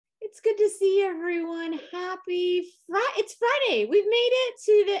It's good to see everyone. Happy Friday. It's Friday. We've made it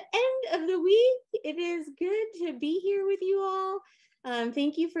to the end of the week. It is good to be here with you all.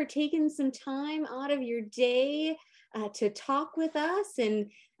 Thank you for taking some time out of your day to talk with us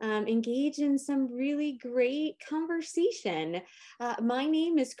and engage in some really great conversation. My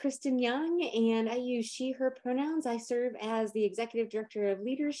name is Kristen Young, and I use she, her pronouns. I serve as the Executive Director of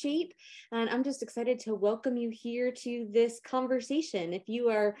LeaderShape, and I'm just excited to welcome you here to this conversation. If you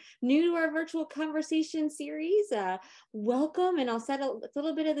are new to our virtual conversation series, welcome, and I'll set a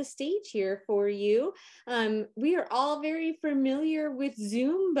little bit of the stage here for you. We are all very familiar with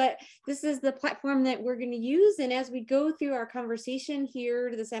Zoom, but this is the platform that we're going to use, and as we go through our conversation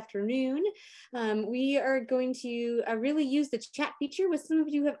here this afternoon, we are going to really use the chat feature, which some of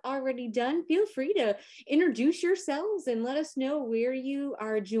you have already done. Feel free to introduce yourselves and let us know where you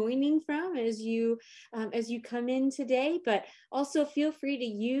are joining from as you come in today, but also feel free to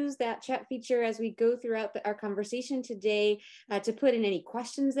use that chat feature as we go throughout our conversation today to put in any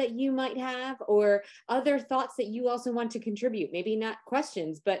questions that you might have or other thoughts that you also want to contribute. Maybe not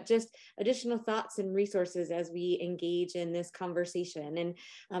questions, but just additional thoughts and resources as we engage in this conversation. And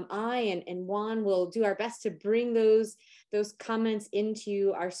I and Juan will do our best to bring those comments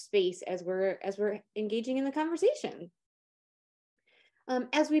into our space as we're engaging in the conversation.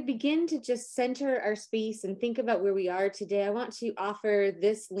 As we begin to just center our space and think about where we are today, I want to offer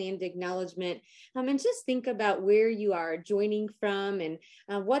this land acknowledgement and just think about where you are joining from and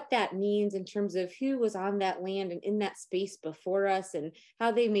what that means in terms of who was on that land and in that space before us and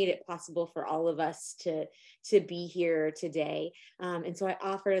how they made it possible for all of us to be here today. And so I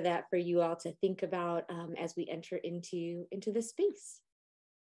offer that for you all to think about as we enter into this space.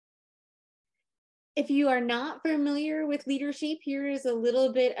 If you are not familiar with LeaderShape, here is a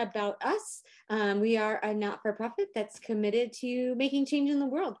little bit about us. We are a not-for-profit that's committed to making change in the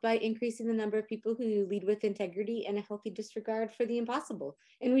world by increasing the number of people who lead with integrity and a healthy disregard for the impossible.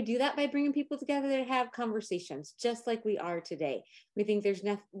 And we do that by bringing people together to have conversations, just like we are today. We think there's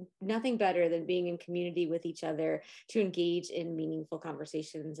nothing better than being in community with each other to engage in meaningful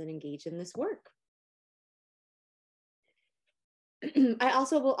conversations and engage in this work. I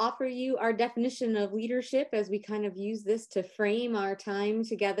also will offer you our definition of leadership as we kind of use this to frame our time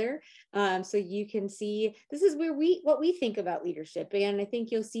together. So you can see this is where what we think about leadership. And I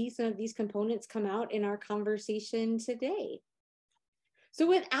think you'll see some of these components come out in our conversation today. So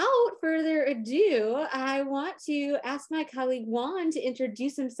without further ado, I want to ask my colleague Juan to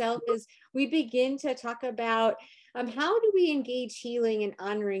introduce himself as we begin to talk about how do we engage healing and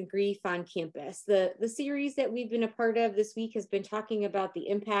honoring grief on campus? The series that we've been a part of this week has been talking about the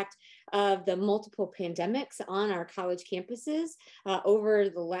impact of the multiple pandemics on our college campuses over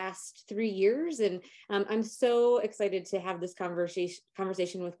the last 3 years. And I'm so excited to have this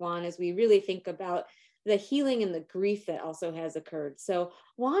conversation with Juan as we really think about the healing and the grief that also has occurred. So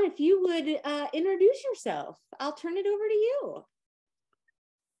Juan, if you would introduce yourself, I'll turn it over to you.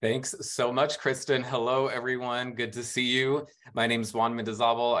 Thanks so much, Kristen. Hello, everyone. Good to see you. My name is Juan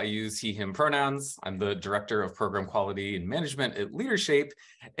Mendizabal. I use he, him pronouns. I'm the Director of Program Quality and Management at LeaderShape.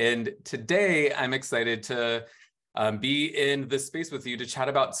 And today I'm excited to be in this space with you to chat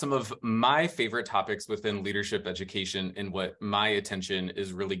about some of my favorite topics within leadership education and what my attention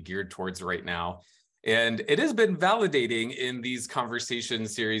is really geared towards right now. And it has been validating in these conversation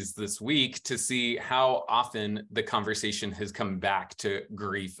series this week to see how often the conversation has come back to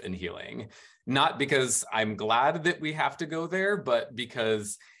grief and healing. Not because I'm glad that we have to go there, but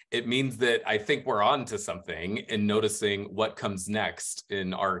because it means that I think we're on to something in noticing what comes next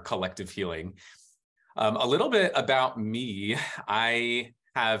in our collective healing. A little bit about me. I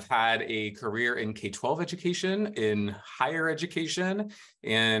have had a career in K-12 education, in higher education,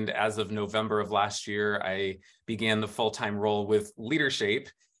 and as of November of last year, I began the full-time role with LeaderShape.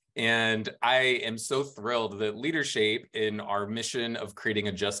 And I am so thrilled that LeaderShape, in our mission of creating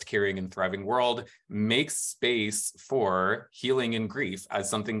a just, caring, and thriving world, makes space for healing and grief as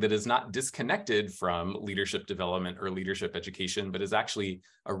something that is not disconnected from leadership development or leadership education, but is actually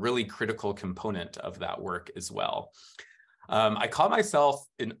a really critical component of that work as well. I call myself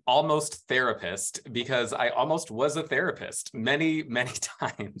an almost therapist because I almost was a therapist many, many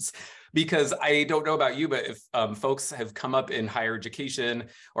times. Because I don't know about you, but if folks have come up in higher education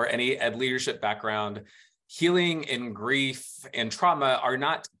or any ed leadership background, healing and grief and trauma are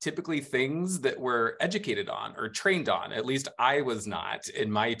not typically things that we're educated on or trained on. At least I was not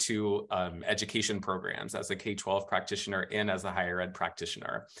in my two education programs as a K-12 practitioner and as a higher ed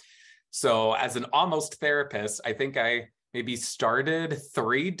practitioner. So as an almost therapist, I think I maybe started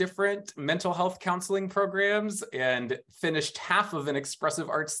 3 different mental health counseling programs and finished half of an expressive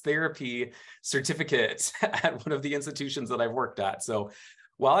arts therapy certificate at one of the institutions that I've worked at. So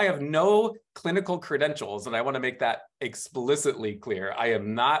while I have no clinical credentials, and I want to make that explicitly clear, I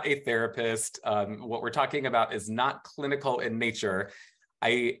am not a therapist. What we're talking about is not clinical in nature.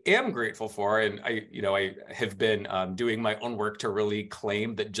 I am grateful for, and I have been doing my own work to really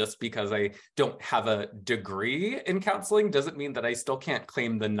claim that just because I don't have a degree in counseling doesn't mean that I still can't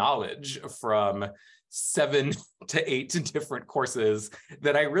claim the knowledge from 7 to 8 different courses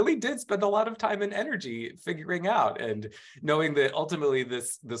that I really did spend a lot of time and energy figuring out, and knowing that ultimately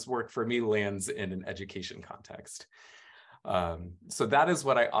this work for me lands in an education context. So that is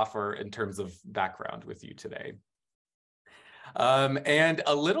what I offer in terms of background with you today. And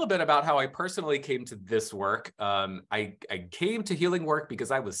a little bit about how I personally came to this work. I came to healing work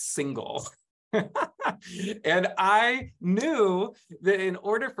because I was single. And I knew that in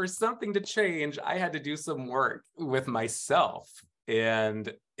order for something to change, I had to do some work with myself.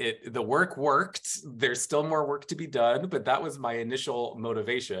 And the work worked. There's still more work to be done, but that was my initial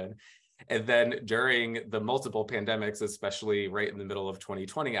motivation. And then during the multiple pandemics, especially right in the middle of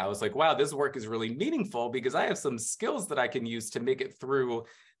 2020, I was like, wow, this work is really meaningful because I have some skills that I can use to make it through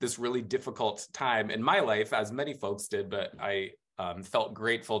this really difficult time in my life, as many folks did, but I felt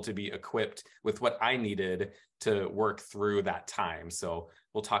grateful to be equipped with what I needed to work through that time. So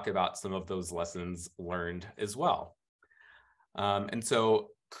we'll talk about some of those lessons learned as well. And so,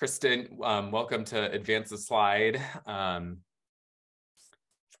 Kristen, welcome to advance the slide.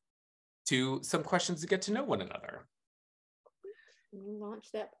 To some questions to get to know one another. Launch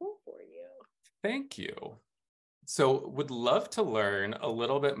that poll for you. Thank you. So would love to learn a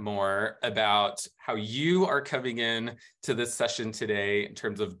little bit more about how you are coming in to this session today in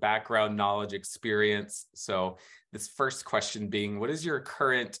terms of background, knowledge, experience. So this first question being, what is your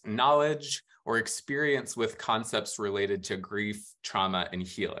current knowledge or experience with concepts related to grief, trauma, and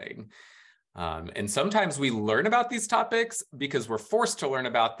healing? And sometimes we learn about these topics because we're forced to learn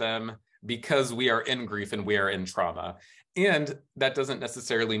about them because we are in grief and we are in trauma. And that doesn't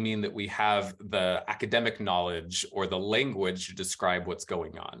necessarily mean that we have the academic knowledge or the language to describe what's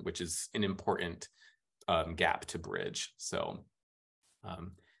going on, which is an important gap to bridge. So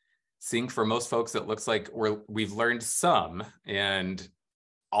seeing for most folks, it looks like we've learned some and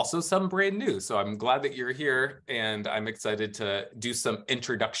also some brand new. So I'm glad that you're here, and I'm excited to do some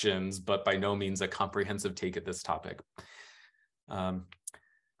introductions, but by no means a comprehensive take at this topic.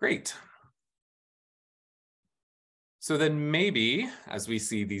 Great. So then maybe, as we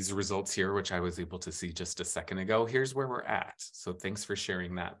see these results here, which I was able to see just a second ago, here's where we're at. So thanks for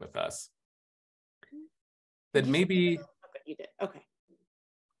sharing that with us. Then maybe... You did, okay.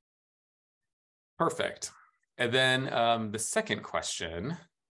 Perfect. And then the second question...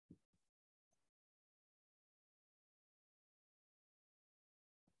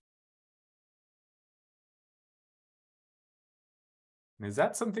 Is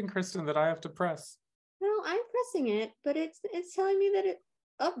that something, Kristen, that I have to press? No, I'm pressing it, but it's telling me that it,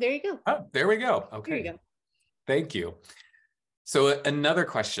 oh, there you go. Oh, there we go. Okay. There you go. Thank you. So another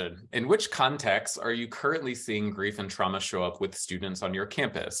question, in which contexts are you currently seeing grief and trauma show up with students on your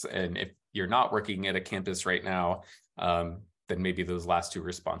campus? And if you're not working at a campus right now, then maybe those last 2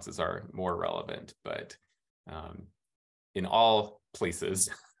 responses are more relevant. But in all places,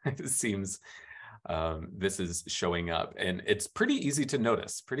 it seems this is showing up, and it's pretty easy to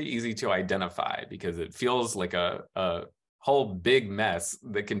notice, pretty easy to identify, because it feels like a whole big mess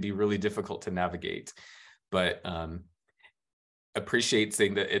that can be really difficult to navigate. But appreciate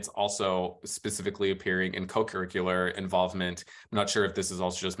seeing that it's also specifically appearing in co-curricular involvement. I'm not sure if this is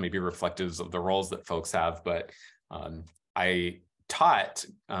also just maybe reflective of the roles that folks have, but I taught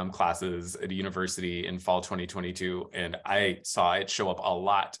classes at a university in fall 2022, and I saw it show up a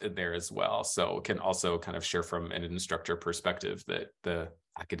lot there as well. So can also kind of share from an instructor perspective that the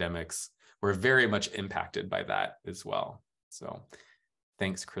academics were very much impacted by that as well. So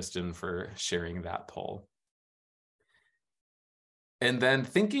thanks, Kristen, for sharing that poll. And then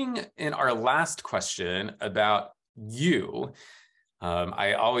thinking in our last question about you,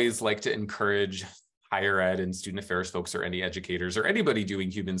 I always like to encourage higher ed and student affairs folks, or any educators or anybody doing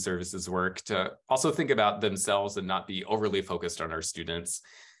human services work, to also think about themselves and not be overly focused on our students,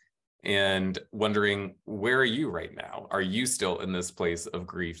 and wondering, where are you right now? Are you still in this place of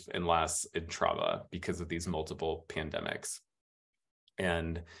grief and loss and trauma because of these multiple pandemics?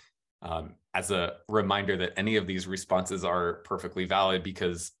 And as a reminder that any of these responses are perfectly valid,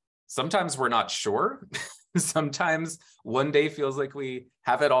 because sometimes we're not sure Sometimes one day feels like we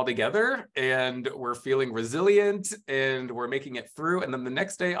have it all together and we're feeling resilient and we're making it through. And then the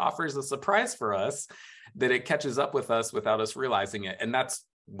next day offers a surprise for us that it catches up with us without us realizing it. And that's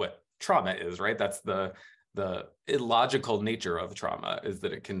what trauma is, right? That's the illogical nature of trauma, is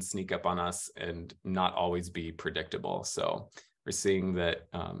that it can sneak up on us and not always be predictable. So we're seeing that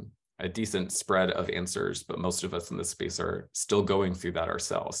a decent spread of answers, but most of us in this space are still going through that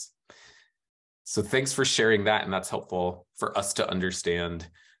ourselves. So thanks for sharing that, and that's helpful for us to understand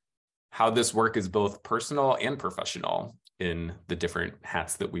how this work is both personal and professional in the different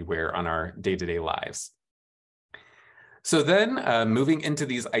hats that we wear on our day-to-day lives. So then moving into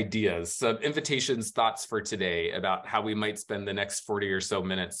these ideas, some invitations, thoughts for today about how we might spend the next 40 or so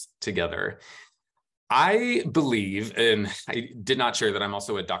minutes together. I believe, and I did not share that I'm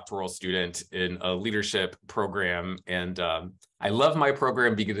also a doctoral student in a leadership program, and I love my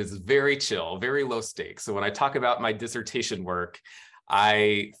program because it's very chill, very low stakes. So when I talk about my dissertation work,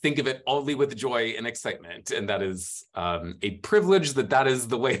 I think of it only with joy and excitement, and that is a privilege that is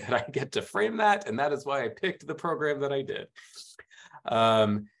the way that I get to frame that, and that is why I picked the program that I did.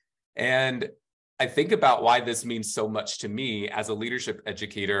 And I think about why this means so much to me as a leadership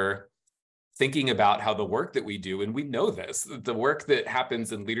educator, thinking about how the work that we do, and we know this, the work that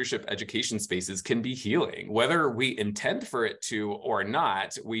happens in leadership education spaces can be healing. Whether we intend for it to or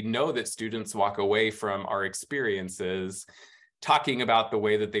not, we know that students walk away from our experiences talking about the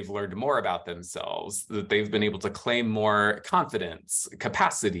way that they've learned more about themselves, that they've been able to claim more confidence,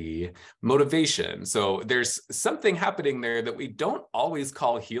 capacity, motivation. So there's something happening there that we don't always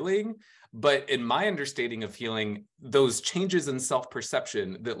call healing, but in my understanding of healing, those changes in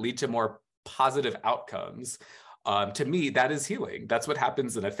self-perception that lead to more positive outcomes, to me, that is healing. That's what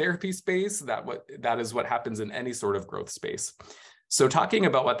happens in a therapy space. That is what happens in any sort of growth space. So talking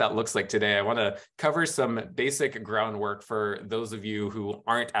about what that looks like today, I want to cover some basic groundwork for those of you who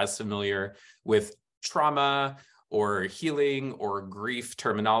aren't as familiar with trauma or healing or grief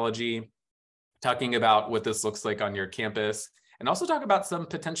terminology, talking about what this looks like on your campus, and also talk about some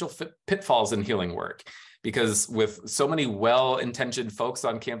potential pitfalls in healing work. Because with so many well-intentioned folks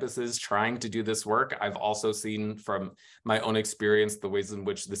on campuses trying to do this work, I've also seen from my own experience the ways in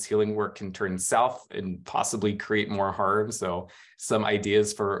which this healing work can turn south and possibly create more harm. So some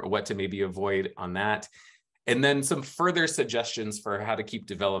ideas for what to maybe avoid on that. And then some further suggestions for how to keep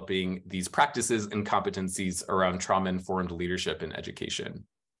developing these practices and competencies around trauma-informed leadership in education.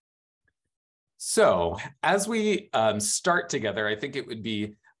 So as we start together, I think it would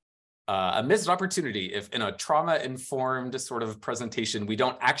be a missed opportunity if in a trauma-informed sort of presentation, we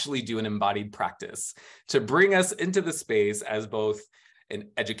don't actually do an embodied practice to bring us into the space as both an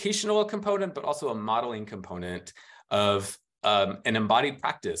educational component, but also a modeling component of an embodied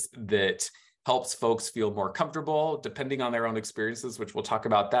practice that helps folks feel more comfortable, depending on their own experiences, which we'll talk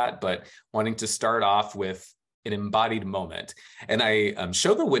about that, but wanting to start off with an embodied moment. And I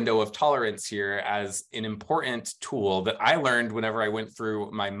show the window of tolerance here as an important tool that I learned whenever I went through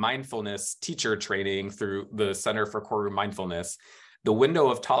my mindfulness teacher training through the Center for Core Mindfulness. The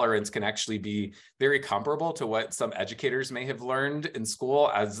window of tolerance can actually be very comparable to what some educators may have learned in school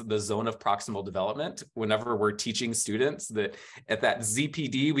as the zone of proximal development. Whenever we're teaching students, that at that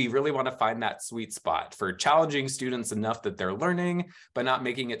ZPD, we really want to find that sweet spot for challenging students enough that they're learning, but not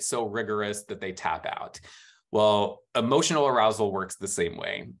making it so rigorous that they tap out. Well, emotional arousal works the same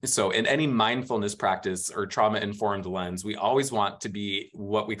way. So in any mindfulness practice or trauma-informed lens, we always want to be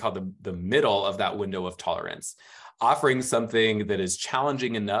what we call the middle of that window of tolerance, offering something that is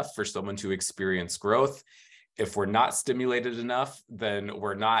challenging enough for someone to experience growth. If we're not stimulated enough, then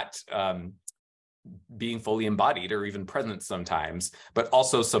we're not being fully embodied or even present sometimes, but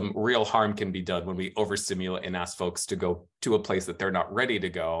also some real harm can be done when we overstimulate and ask folks to go to a place that they're not ready to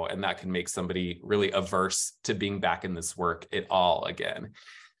go. And that can make somebody really averse to being back in this work at all again.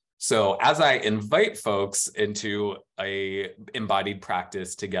 So as I invite folks into a embodied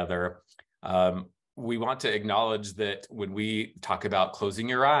practice together, we want to acknowledge that when we talk about closing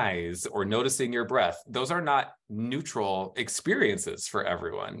your eyes or noticing your breath, those are not neutral experiences for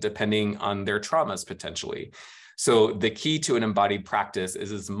everyone, depending on their traumas potentially. So the key to an embodied practice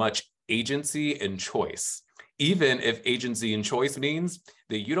is as much agency and choice, even if agency and choice means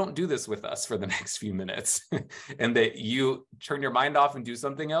that you don't do this with us for the next few minutes and that you turn your mind off and do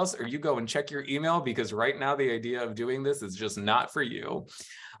something else, or you go and check your email because right now the idea of doing this is just not for you.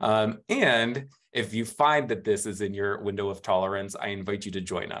 And if you find that this is in your window of tolerance, I invite you to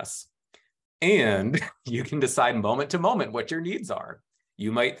join us. And you can decide moment to moment what your needs are.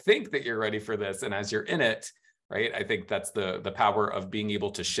 You might think that you're ready for this, and as you're in it, right? I think that's the power of being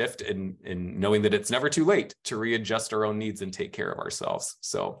able to shift and knowing that it's never too late to readjust our own needs and take care of ourselves.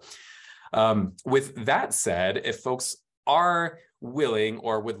 So with that said, if folks are willing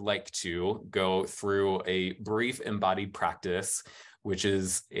or would like to go through a brief embodied practice, which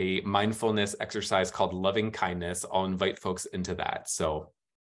is a mindfulness exercise called loving kindness, I'll invite folks into that. So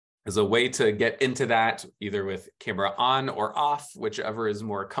as a way to get into that, either with camera on or off, whichever is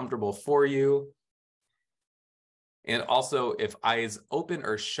more comfortable for you. And also if eyes open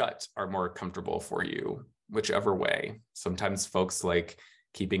or shut are more comfortable for you, whichever way. Sometimes folks like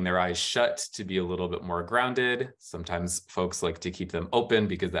keeping their eyes shut to be a little bit more grounded. Sometimes folks like to keep them open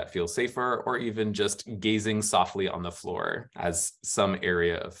because that feels safer, or even just gazing softly on the floor as some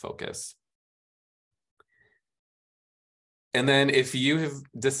area of focus. And then if you have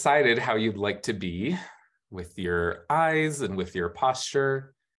decided how you'd like to be with your eyes and with your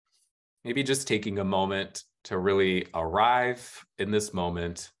posture, maybe just taking a moment to really arrive in this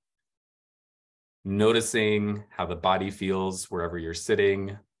moment, noticing how the body feels wherever you're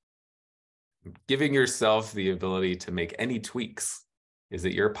sitting, giving yourself the ability to make any tweaks. Is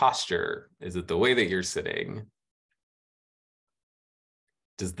it your posture? Is it the way that you're sitting?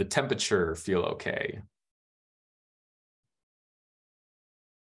 Does the temperature feel okay?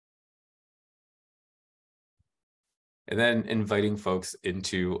 And then inviting folks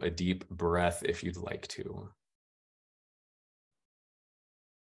into a deep breath if you'd like to.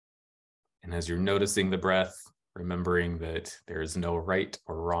 And as you're noticing the breath, remembering that there is no right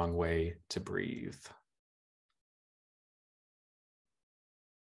or wrong way to breathe.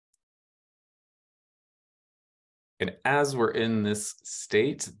 And as we're in this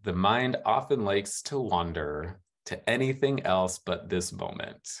state, the mind often likes to wander to anything else but this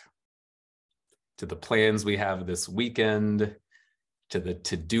moment, to the plans we have this weekend, to the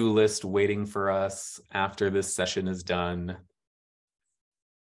to-do list waiting for us after this session is done.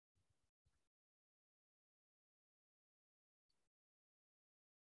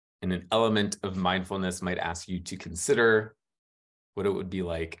 And an element of mindfulness might ask you to consider what it would be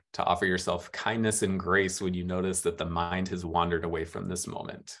like to offer yourself kindness and grace when you notice that the mind has wandered away from this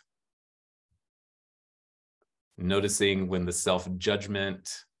moment. Noticing when the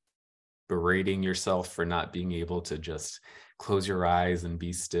self-judgment, berating yourself for not being able to just close your eyes and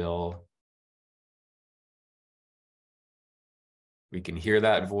be still. We can hear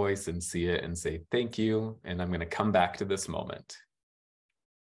that voice and see it and say, thank you, and I'm going to come back to this moment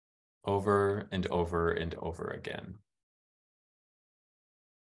over and over and over again.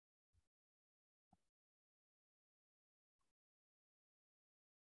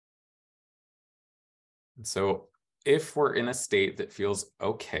 So if we're in a state that feels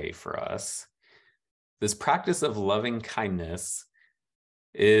okay for us, this practice of loving kindness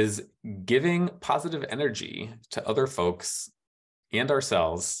is giving positive energy to other folks and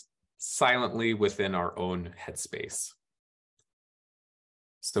ourselves silently within our own headspace.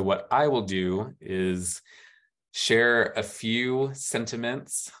 So what I will do is share a few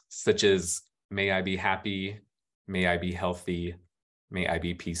sentiments, such as, may I be happy, may I be healthy, may I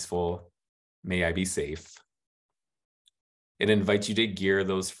be peaceful, may I be safe. It invites you to gear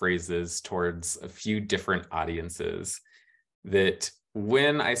those phrases towards a few different audiences that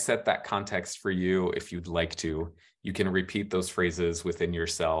when I set that context for you, if you'd like to, you can repeat those phrases within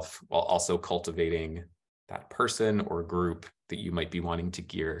yourself while also cultivating that person or group that you might be wanting to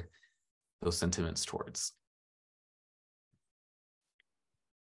gear those sentiments towards.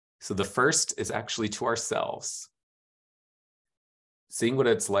 So the first is actually to ourselves. Seeing what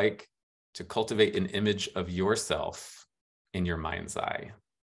it's like to cultivate an image of yourself in your mind's eye.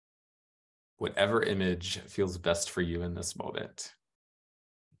 Whatever image feels best for you in this moment.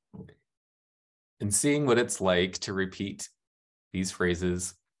 And seeing what it's like to repeat these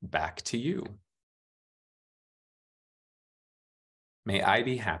phrases back to you. May I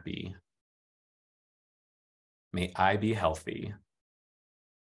be happy. May I be healthy.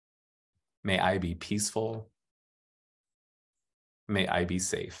 May I be peaceful. May I be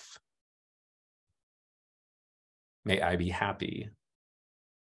safe. May I be happy.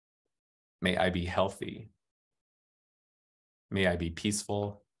 May I be healthy. May I be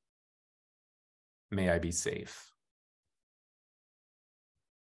peaceful. May I be safe.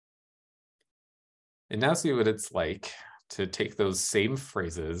 And now see what it's like to take those same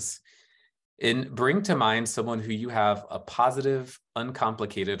phrases and bring to mind someone who you have a positive,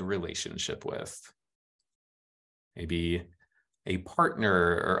 uncomplicated relationship with. Maybe a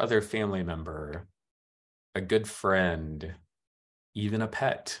partner or other family member, a good friend, even a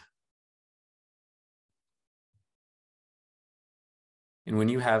pet. And when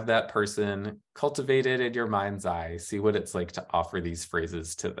you have that person cultivated in your mind's eye, see what it's like to offer these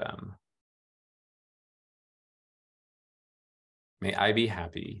phrases to them. May I be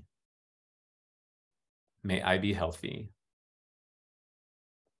happy. May I be healthy.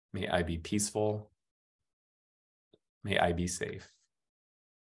 May I be peaceful. May I be safe.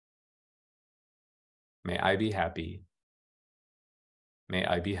 May I be happy. May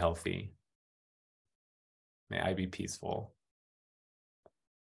I be healthy. May I be peaceful.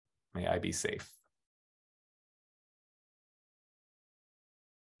 May I be safe.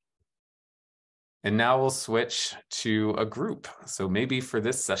 And now we'll switch to a group. So maybe for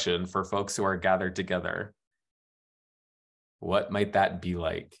this session, for folks who are gathered together, what might that be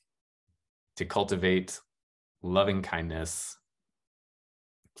like to cultivate loving kindness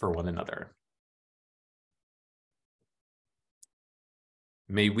for one another?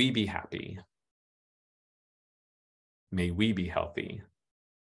 May we be happy. May we be healthy.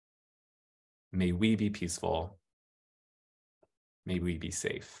 May we be peaceful. May we be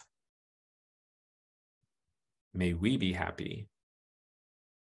safe. May we be happy.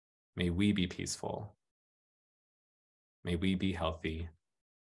 May we be peaceful. May we be healthy.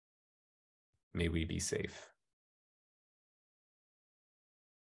 May we be safe.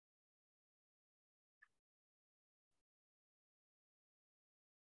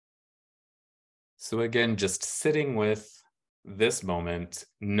 So again, just sitting with this moment,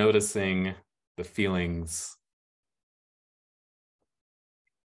 noticing the feelings,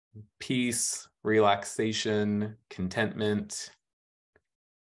 peace, relaxation, contentment,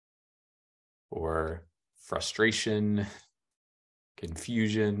 or frustration,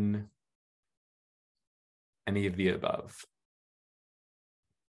 confusion, any of the above.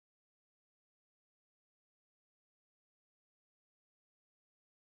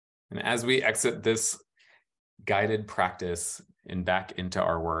 And as we exit this guided practice and back into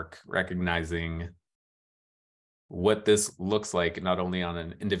our work, recognizing what this looks like, not only on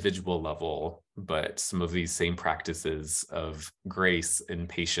an individual level, but some of these same practices of grace and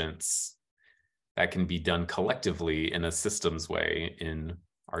patience that can be done collectively in a systems way in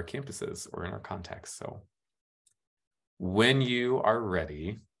our campuses or in our context. So when you are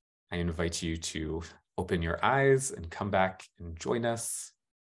ready, I invite you to open your eyes and come back and join us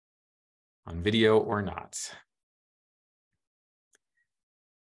on video or not.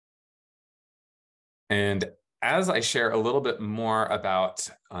 And as I share a little bit more about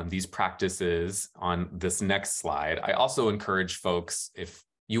these practices on this next slide, I also encourage folks, if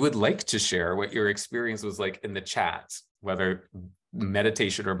you would like to share what your experience was like in the chat, whether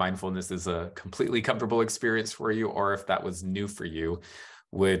meditation or mindfulness is a completely comfortable experience for you, or if that was new for you,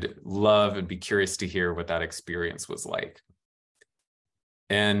 would love and be curious to hear what that experience was like.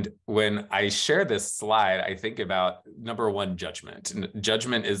 And when I share this slide, I think about number one, judgment. And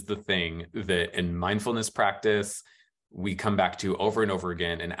judgment is the thing that in mindfulness practice, we come back to over and over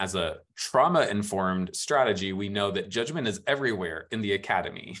again. And as a trauma-informed strategy, we know that judgment is everywhere in the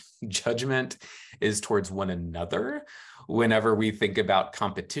academy. Judgment is towards one another. Whenever we think about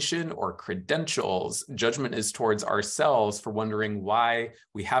competition or credentials, judgment is towards ourselves for wondering why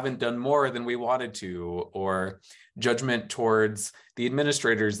we haven't done more than we wanted to, or judgment towards the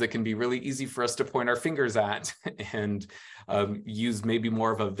administrators that can be really easy for us to point our fingers at and use maybe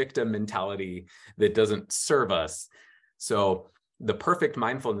more of a victim mentality that doesn't serve us. So the perfect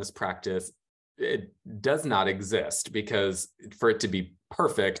mindfulness practice, it does not exist, because for it to be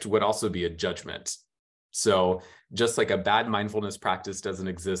perfect would also be a judgment. So just like a bad mindfulness practice doesn't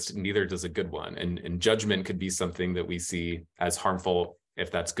exist, neither does a good one. And judgment could be something that we see as harmful,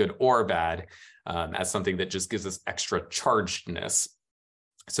 if that's good or bad, as something that just gives us extra chargedness.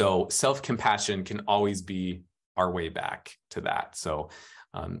 So self-compassion can always be our way back to that. So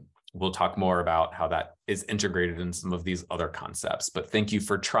we'll talk more about how that is integrated in some of these other concepts. But thank you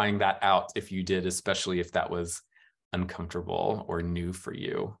for trying that out if you did, especially if that was uncomfortable or new for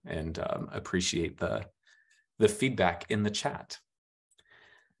you, and appreciate the feedback in the chat.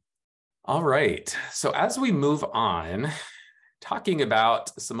 All right, so as we move on, talking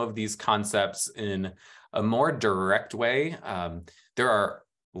about some of these concepts in a more direct way, there are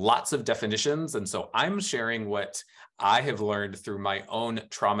lots of definitions. And so I'm sharing what I have learned through my own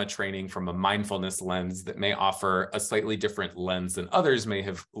trauma training from a mindfulness lens that may offer a slightly different lens than others may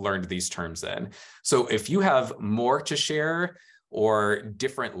have learned these terms in. So if you have more to share or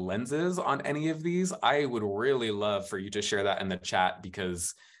different lenses on any of these, I would really love for you to share that in the chat,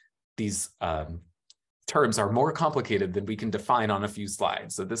 because these terms are more complicated than we can define on a few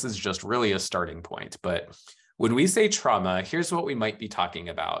slides. So this is just really a starting point. But when we say trauma, here's what we might be talking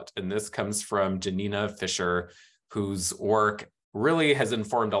about. And this comes from Janina Fisher, whose work really has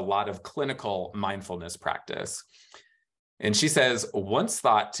informed a lot of clinical mindfulness practice. And she says, once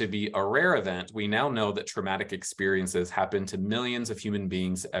thought to be a rare event, we now know that traumatic experiences happen to millions of human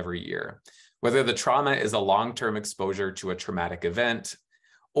beings every year. Whether the trauma is a long-term exposure to a traumatic event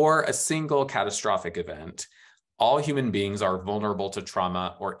or a single catastrophic event, all human beings are vulnerable to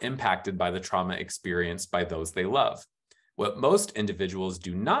trauma or impacted by the trauma experienced by those they love. What most individuals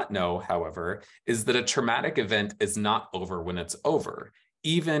do not know, however, is that a traumatic event is not over when it's over,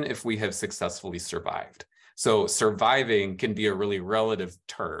 even if we have successfully survived. So surviving can be a really relative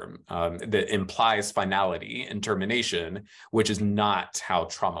term that implies finality and termination, which is not how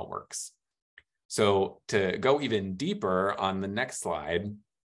trauma works. So to go even deeper on the next slide,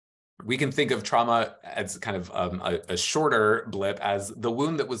 we can think of trauma as kind of a shorter blip as the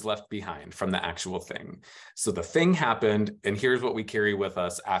wound that was left behind from the actual thing. So the thing happened, and here's what we carry with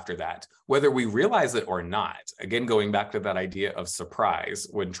us after that, whether we realize it or not. Again, going back to that idea of surprise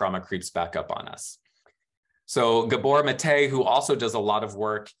when trauma creeps back up on us. So Gabor Mate, who also does a lot of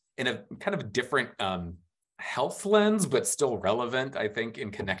work in a kind of different health lens, but still relevant, I think,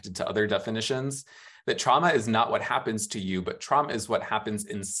 and connected to other definitions, that trauma is not what happens to you, but trauma is what happens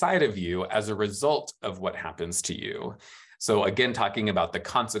inside of you as a result of what happens to you. So again, talking about the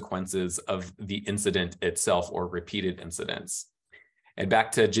consequences of the incident itself or repeated incidents. And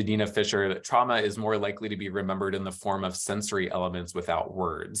back to Janina Fisher, that trauma is more likely to be remembered in the form of sensory elements without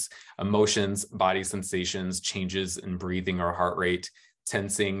words, emotions, body sensations, changes in breathing or heart rate,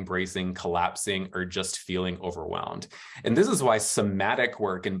 tensing, bracing, collapsing, or just feeling overwhelmed. And this is why somatic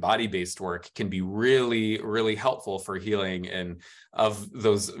work and body-based work can be really, really helpful for healing. And of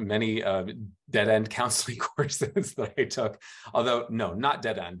those many dead-end counseling courses that I took, although no, not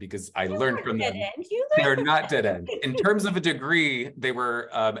dead-end, because I learned from them. They're not dead-end. In terms of a degree, they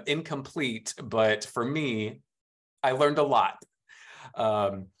were incomplete, but for me, I learned a lot.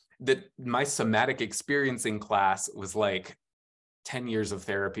 That my somatic experiencing class was like 10 years of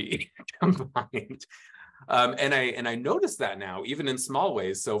therapy combined. And I noticed that now, even in small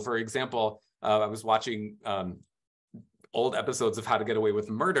ways. So for example, I was watching old episodes of How to Get Away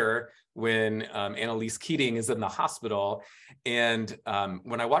with Murder when Annalise Keating is in the hospital. And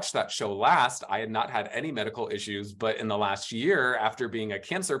when I watched that show last, I had not had any medical issues, but in the last year, after being a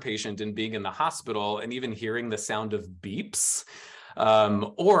cancer patient and being in the hospital and even hearing the sound of beeps,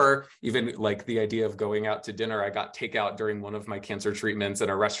 or even like the idea of going out to dinner. I got takeout during one of my cancer treatments at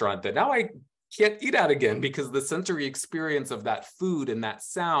a restaurant that now I can't eat at again because the sensory experience of that food and that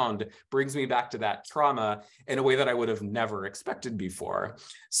sound brings me back to that trauma in a way that I would have never expected before.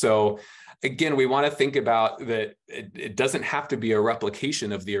 So again, we want to think about that it doesn't have to be a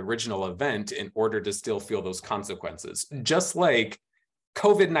replication of the original event in order to still feel those consequences. Just like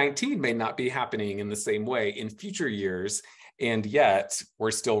COVID-19 may not be happening in the same way in future years, and yet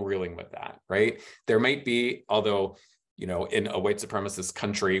we're still reeling with that, right? There might be, although, you know, in a white supremacist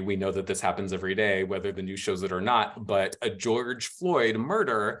country, we know that this happens every day, whether the news shows it or not, but a George Floyd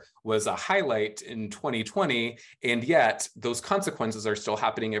murder was a highlight in 2020, and yet those consequences are still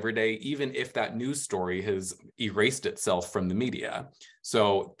happening every day, even if that news story has erased itself from the media.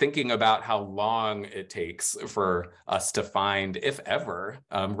 So thinking about how long it takes for us to find, if ever,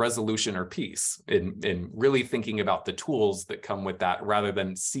 resolution or peace, and really thinking about the tools that come with that rather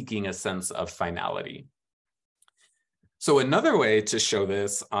than seeking a sense of finality. So another way to show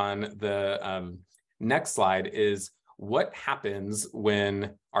this on the next slide is what happens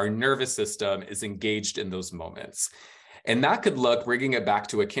when our nervous system is engaged in those moments. And that could look, bringing it back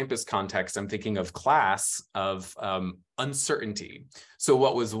to a campus context, I'm thinking of class, of uncertainty. So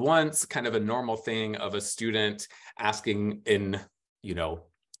what was once kind of a normal thing of a student asking in, you know,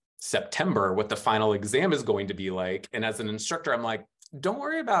 September what the final exam is going to be like. And as an instructor, I'm like, don't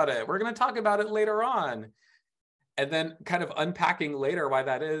worry about it. We're going to talk about it later on. And then kind of unpacking later why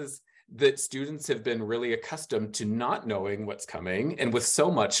that is, that students have been really accustomed to not knowing what's coming. And with so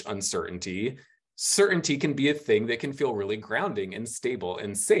much uncertainty, certainty can be a thing that can feel really grounding and stable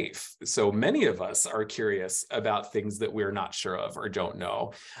and safe. So many of us are curious about things that we're not sure of or don't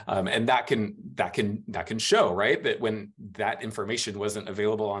know. And that can show, right? That when that information wasn't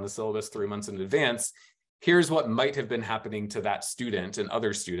available on the syllabus 3 months in advance, here's what might have been happening to that student and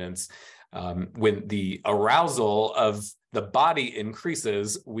other students. When the arousal of the body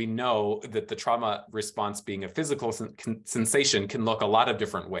increases, we know that the trauma response, being a physical sensation, can look a lot of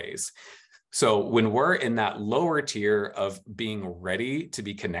different ways. So when we're in that lower tier of being ready to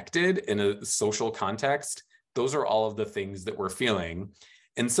be connected in a social context, those are all of the things that we're feeling.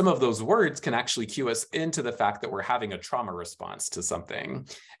 And some of those words can actually cue us into the fact that we're having a trauma response to something.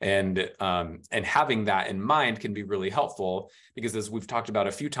 And having that in mind can be really helpful, because as we've talked about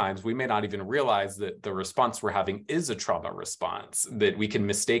a few times, we may not even realize that the response we're having is a trauma response, that we can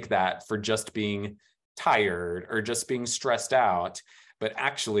mistake that for just being tired or just being stressed out. But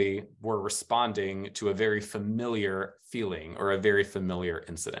actually, we're responding to a very familiar feeling or a very familiar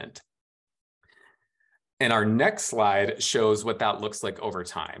incident. And our next slide shows what that looks like over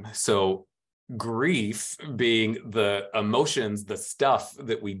time. So grief being the emotions, the stuff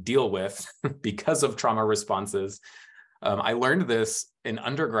that we deal with because of trauma responses. I learned this in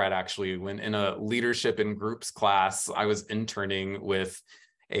undergrad, actually, when in a leadership in groups class, I was interning with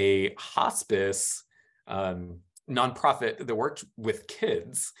a hospice nonprofit that worked with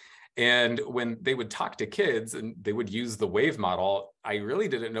kids. And when they would talk to kids and they would use the wave model, I really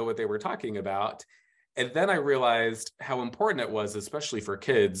didn't know what they were talking about. And then I realized how important it was, especially for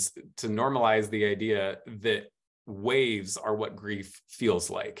kids, to normalize the idea that waves are what grief feels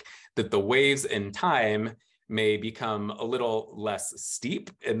like, that the waves in time may become a little less steep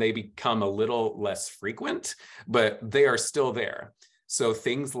and they become a little less frequent, but they are still there. So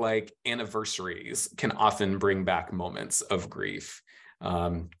things like anniversaries can often bring back moments of grief.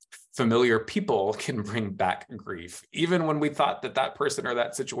 Familiar people can bring back grief, even when we thought that that person or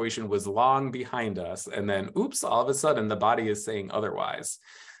that situation was long behind us. And then, oops, all of a sudden the body is saying otherwise.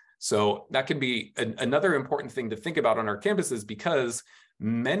 So that can be another important thing to think about on our campuses, because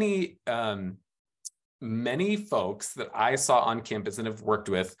many folks that I saw on campus and have worked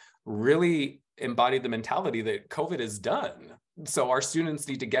with really embodied the mentality that COVID is done. So our students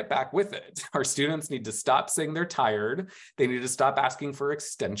need to get back with it. Our students need to stop saying they're tired. They need to stop asking for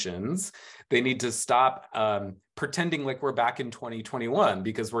extensions. They need to stop pretending like we're back in 2021,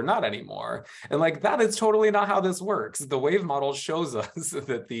 because we're not anymore. And like, that is totally not how this works. The wave model shows us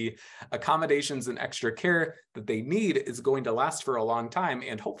that the accommodations and extra care that they need is going to last for a long time,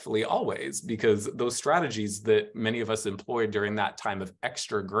 and hopefully always, because those strategies that many of us employed during that time of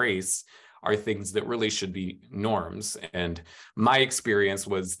extra grace are things that really should be norms. And my experience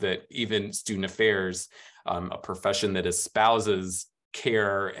was that even student affairs, a profession that espouses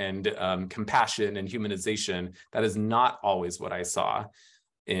care and compassion and humanization, that is not always what I saw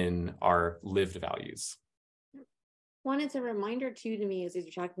in our lived values. One, it's a reminder too to me, as you're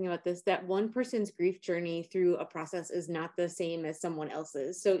talking about this, that one person's grief journey through a process is not the same as someone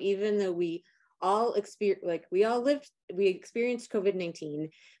else's. So even though we experienced COVID-19,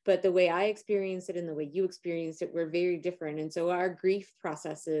 but the way I experienced it and the way you experienced it were very different. And so our grief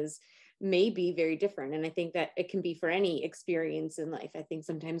processes may be very different. And I think that it can be for any experience in life. I think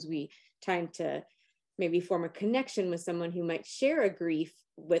sometimes we try to maybe form a connection with someone who might share a grief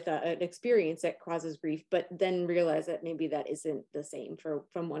with an experience that causes grief, but then realize that maybe that isn't the same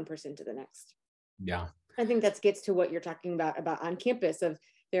from one person to the next. Yeah. I think that gets to what you're talking about on campus of,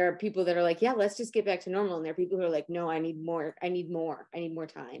 there are people that are like, yeah, let's just get back to normal. And there are people who are like, no, I need more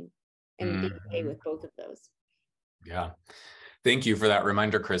time, and being okay with both of those. Yeah. Thank you for that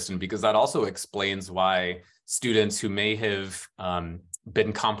reminder, Kristen, because that also explains why students who may have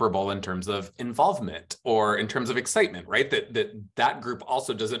been comparable in terms of involvement or in terms of excitement, right? That group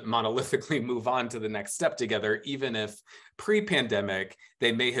also doesn't monolithically move on to the next step together, even if pre-pandemic,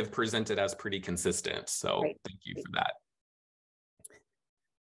 they may have presented as pretty consistent. So right. Thank you for that.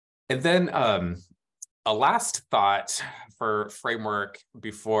 And then a last thought for framework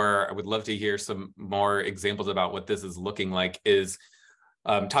before I would love to hear some more examples about what this is looking like is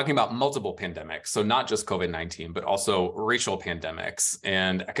talking about multiple pandemics. So not just COVID-19, but also racial pandemics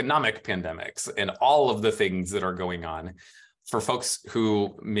and economic pandemics and all of the things that are going on. For folks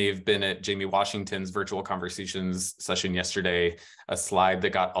who may have been at Jamie Washington's virtual conversations session yesterday, a slide that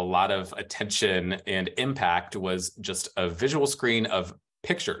got a lot of attention and impact was just a visual screen of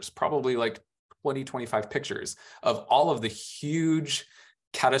pictures, probably like 20, 25 pictures of all of the huge,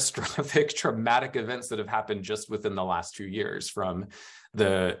 catastrophic, traumatic events that have happened just within the last 2 years, from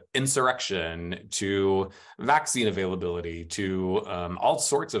the insurrection to vaccine availability to all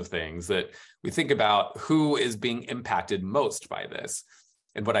sorts of things that we think about who is being impacted most by this.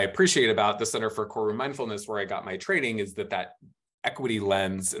 And what I appreciate about the Center for Courtroom Mindfulness, where I got my training, is that equity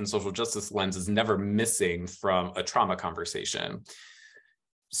lens and social justice lens is never missing from a trauma conversation.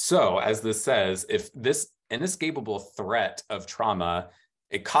 So as this says, if this inescapable threat of trauma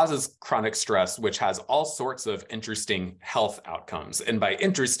it causes chronic stress, which has all sorts of interesting health outcomes. And by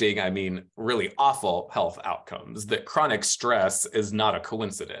interesting, I mean really awful health outcomes. That chronic stress is not a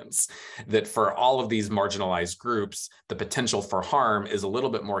coincidence. That for all of these marginalized groups, the potential for harm is a little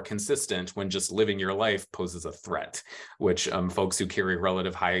bit more consistent when just living your life poses a threat, which folks who carry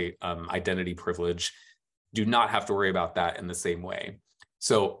relative high identity privilege do not have to worry about that in the same way.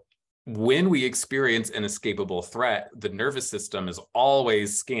 So when we experience an escapable threat, the nervous system is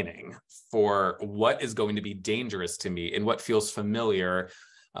always scanning for what is going to be dangerous to me and what feels familiar.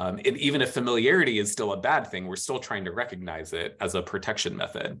 And even if familiarity is still a bad thing, we're still trying to recognize it as a protection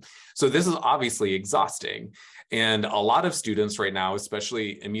method. So this is obviously exhausting. And a lot of students right now,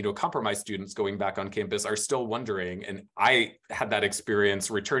 especially immunocompromised students going back on campus, are still wondering, and I had that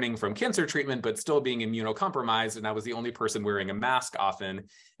experience returning from cancer treatment, but still being immunocompromised. And I was the only person wearing a mask often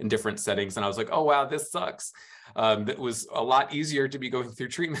in different settings. And I was like, oh, wow, this sucks. It was a lot easier to be going through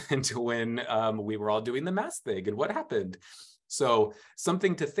treatment when we were all doing the mask thing. And what happened? So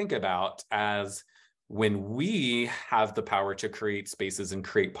something to think about as when we have the power to create spaces and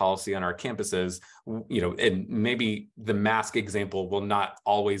create policy on our campuses, and maybe the mask example will not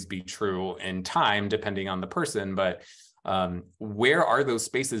always be true in time, depending on the person, but where are those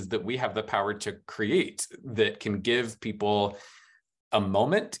spaces that we have the power to create that can give people a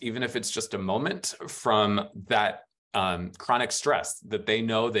moment, even if it's just a moment, from that chronic stress, that they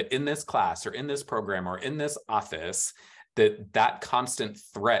know that in this class or in this program or in this office, that constant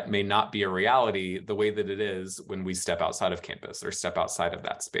threat may not be a reality the way that it is when we step outside of campus or step outside of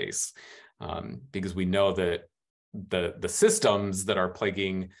that space, because we know that the systems that are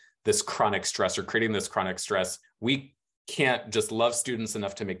plaguing this chronic stress or creating this chronic stress, we can't just love students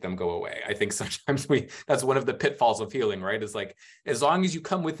enough to make them go away. I think sometimes that's one of the pitfalls of healing, right? Is like, as long as you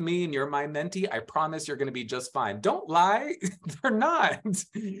come with me and you're my mentee, I promise you're going to be just fine. Don't lie. They're not.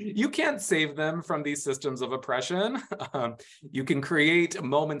 You can't save them from these systems of oppression. You can create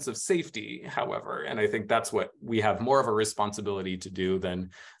moments of safety, however, and I think that's what we have more of a responsibility to do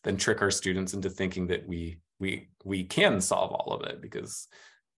than trick our students into thinking that we can solve all of it, because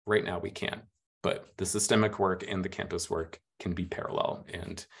right now we can't. But the systemic work and the campus work can be parallel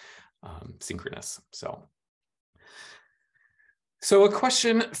and synchronous. So a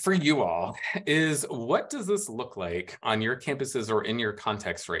question for you all is, what does this look like on your campuses or in your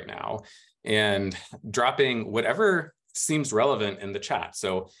context right now? And dropping whatever seems relevant in the chat.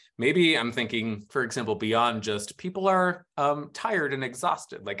 So maybe I'm thinking, for example, beyond just people are tired and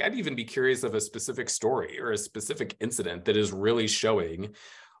exhausted. Like, I'd even be curious of a specific story or a specific incident that is really showing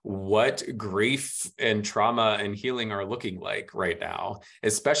what grief and trauma and healing are looking like right now,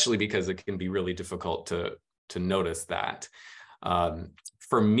 especially because it can be really difficult to notice that.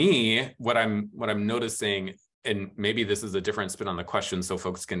 For me, what I'm noticing, and maybe this is a different spin on the question, so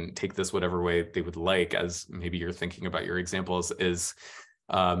folks can take this whatever way they would like as maybe you're thinking about your examples, is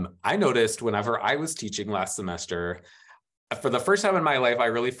I noticed whenever I was teaching last semester, for the first time in my life, I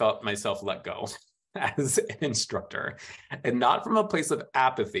really felt myself let go as an instructor, and not from a place of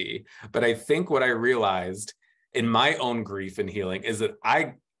apathy, but I think what I realized in my own grief and healing is that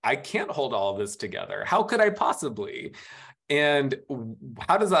I can't hold all of this together. How could I possibly? And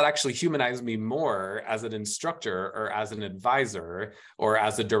how does that actually humanize me more as an instructor or as an advisor or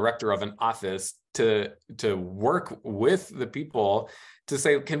as a director of an office to work with the people to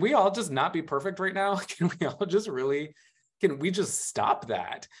say, can we all just not be perfect right now? Can we just stop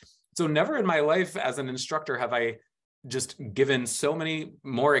that? So never in my life as an instructor have I just given so many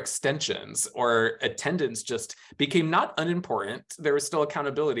more extensions, or attendance just became not unimportant. There was still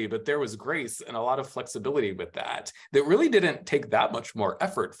accountability, but there was grace and a lot of flexibility with that really didn't take that much more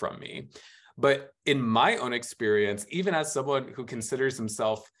effort from me. But in my own experience, even as someone who considers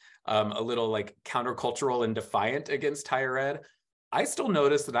himself a little like countercultural and defiant against higher ed, I still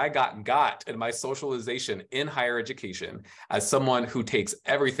notice that I got in my socialization in higher education as someone who takes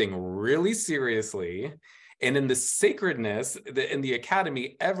everything really seriously. And in the sacredness, in the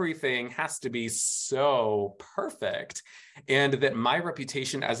academy, everything has to be so perfect. And that my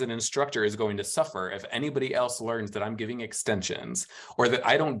reputation as an instructor is going to suffer if anybody else learns that I'm giving extensions, or that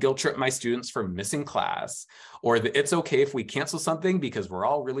I don't guilt trip my students for missing class, or that it's okay if we cancel something because we're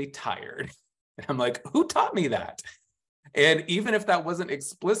all really tired. And I'm like, who taught me that? And even if that wasn't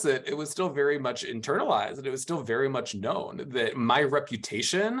explicit, it was still very much internalized, and it was still very much known that my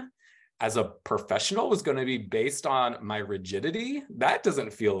reputation as a professional was going to be based on my rigidity. That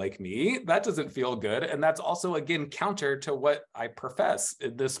doesn't feel like me. That doesn't feel good. And that's also, again, counter to what I profess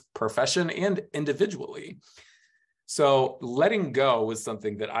in this profession and individually. So letting go was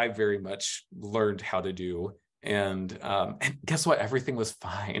something that I very much learned how to do And guess what? Everything was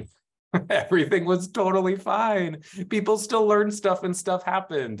fine. Everything was totally fine. People still learned stuff and stuff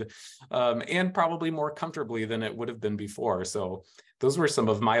happened, and probably more comfortably than it would have been before. So those were some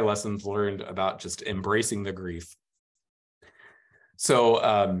of my lessons learned about just embracing the grief.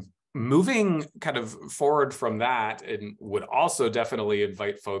 So moving kind of forward from that, and would also definitely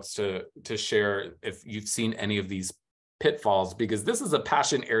invite folks to share if you've seen any of these pitfalls, because this is a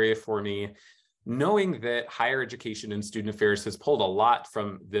passion area for me, knowing that higher education and student affairs has pulled a lot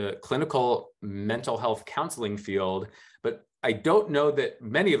from the clinical mental health counseling field, but I don't know that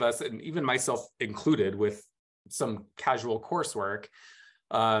many of us, and even myself included with some casual coursework,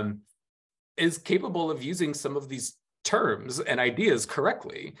 is capable of using some of these terms and ideas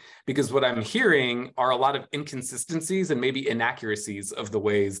correctly, because what I'm hearing are a lot of inconsistencies and maybe inaccuracies of the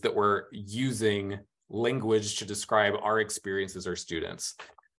ways that we're using language to describe our experience as our students.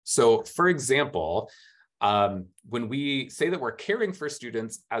 So for example, when we say that we're caring for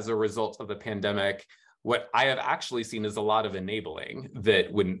students as a result of the pandemic, what I have actually seen is a lot of enabling,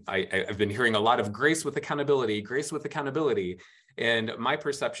 that when I've been hearing a lot of grace with accountability. And my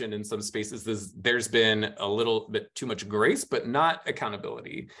perception in some spaces is there's been a little bit too much grace, but not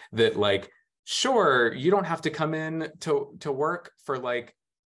accountability. That like, sure, you don't have to come in to work for like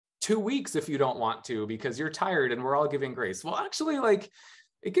 2 weeks if you don't want to, because you're tired and we're all giving grace. Well, actually, like,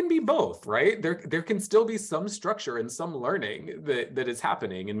 it can be both, right? There can still be some structure and some learning that is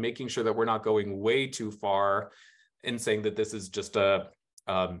happening, and making sure that we're not going way too far in saying that this is just a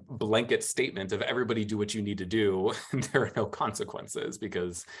blanket statement of everybody do what you need to do and there are no consequences,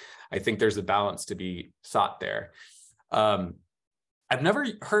 because I think there's a balance to be sought there. I've never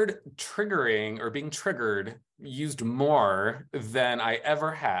heard triggering or being triggered used more than I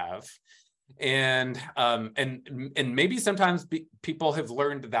ever have. And maybe sometimes people have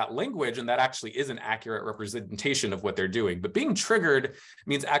learned that language, and that actually is an accurate representation of what they're doing. But being triggered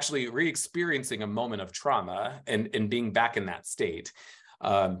means actually re-experiencing a moment of trauma and being back in that state.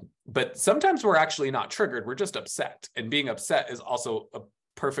 But sometimes we're actually not triggered, we're just upset. And being upset is also a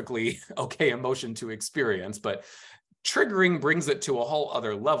perfectly okay emotion to experience. But triggering brings it to a whole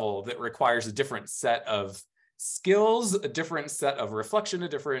other level that requires a different set of skills, a different set of reflection, a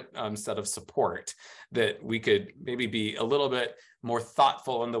different set of support, that we could maybe be a little bit more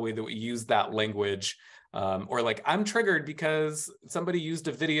thoughtful in the way that we use that language. Or like, I'm triggered because somebody used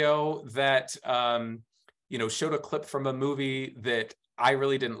a video that showed a clip from a movie that I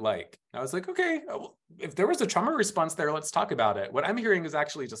really didn't like. I was like, okay, if there was a trauma response there, let's talk about it. What I'm hearing is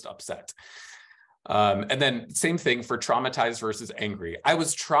actually just upset. And then same thing for traumatized versus angry. I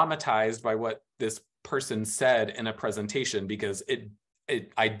was traumatized by what this person said in a presentation because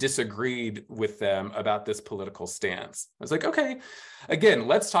I disagreed with them about this political stance. I was like, okay, again,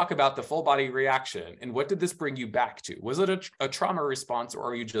 let's talk about the full body reaction. And what did this bring you back to? Was it a trauma response, or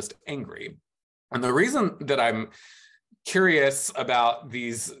are you just angry? And the reason that I'm curious about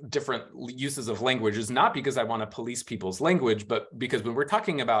these different uses of language is not because I want to police people's language, but because when we're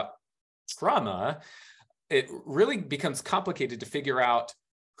talking about trauma, it really becomes complicated to figure out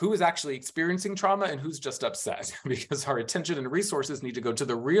who is actually experiencing trauma and who's just upset, because our attention and resources need to go to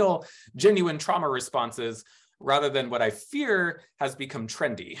the real, genuine trauma responses, rather than what I fear has become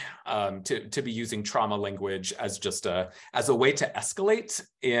trendy, to be using trauma language as just as a way to escalate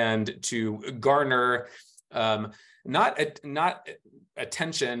and to garner not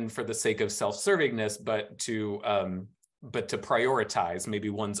attention for the sake of self-servingness, but to prioritize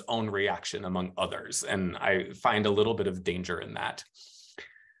maybe one's own reaction among others. And I find a little bit of danger in that.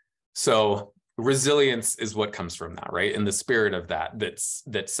 So resilience is what comes from that, right? In the spirit of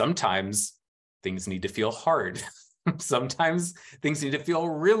that sometimes things need to feel hard. Sometimes things need to feel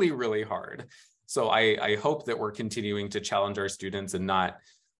really, really hard. So I hope that we're continuing to challenge our students and not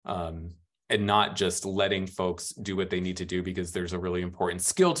just letting folks do what they need to do, because there's a really important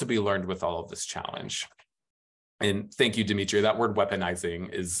skill to be learned with all of this challenge. And thank you, Dimitri. That word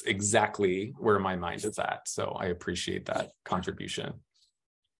weaponizing is exactly where my mind is at. So I appreciate that contribution.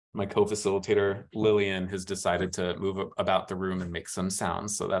 My co-facilitator, Lillian, has decided to move about the room and make some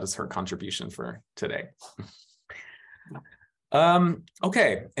sounds. So that is her contribution for today.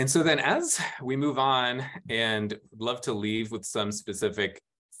 Okay, and so then as we move on, and love to leave with some specific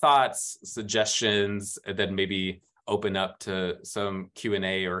thoughts, suggestions, and then maybe open up to some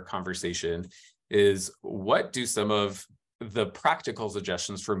Q&A or conversation, is what do some of the practical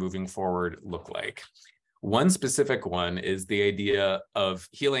suggestions for moving forward look like? One specific one is the idea of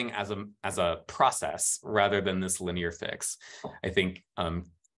healing as a process rather than this linear fix. I think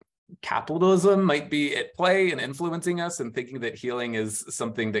capitalism might be at play and influencing us, and thinking that healing is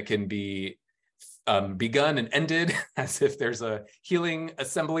something that can be begun and ended as if there's a healing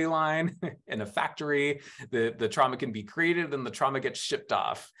assembly line in a factory. The trauma can be created and the trauma gets shipped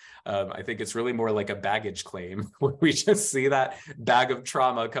off. I think it's really more like a baggage claim where we just see that bag of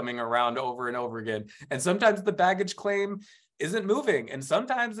trauma coming around over and over again. And sometimes the baggage claim isn't moving, and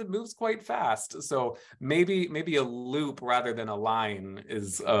sometimes it moves quite fast. So maybe a loop rather than a line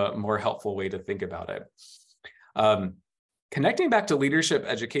is a more helpful way to think about it. Connecting back to leadership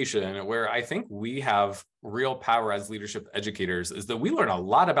education, where I think we have real power as leadership educators, is that we learn a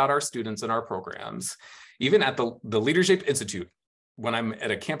lot about our students and our programs. Even at the LeaderShape Institute, when I'm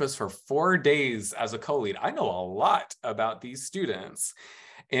at a campus for 4 days as a co-lead, I know a lot about these students.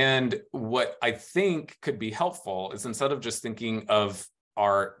 And what I think could be helpful is, instead of just thinking of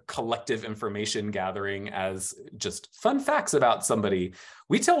our collective information gathering as just fun facts about somebody,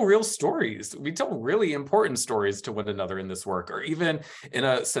 we tell real stories. We tell really important stories to one another in this work, or even in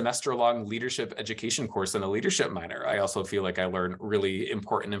a semester-long leadership education course in a leadership minor. I also feel like I learn really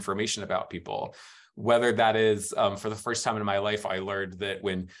important information about people. Whether that is, for the first time in my life, I learned that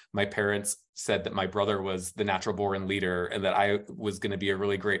when my parents said that my brother was the natural born leader and that I was going to be a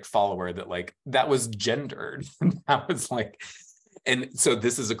really great follower, that was gendered. That was like, and so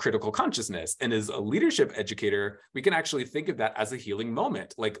this is a critical consciousness. And as a leadership educator, we can actually think of that as a healing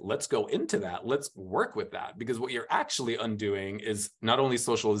moment. Like, let's go into that. Let's work with that, because what you're actually undoing is not only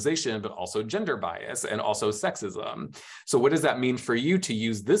socialization, but also gender bias and also sexism. So what does that mean for you to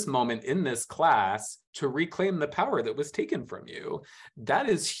use this moment in this class to reclaim the power that was taken from you? That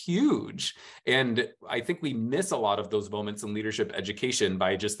is huge. And I think we miss a lot of those moments in leadership education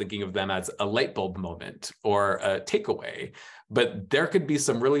by just thinking of them as a light bulb moment or a takeaway. But there could be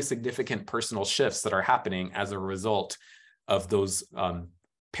some really significant personal shifts that are happening as a result of those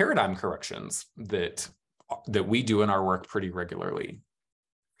paradigm corrections that we do in our work pretty regularly.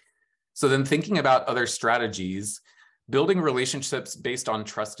 So then, thinking about other strategies, building relationships based on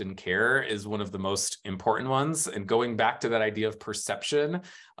trust and care is one of the most important ones. And going back to that idea of perception,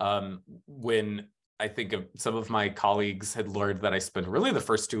 when I think of some of my colleagues had learned that I spent really the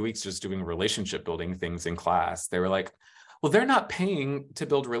first 2 weeks just doing relationship building things in class, they were like, well, they're not paying to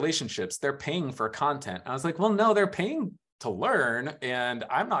build relationships, they're paying for content. I was like, well, no, they're paying to learn. And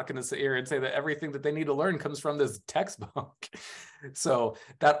I'm not going to sit here and say that everything that they need to learn comes from this textbook. So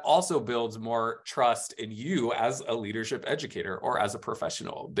that also builds more trust in you as a leadership educator or as a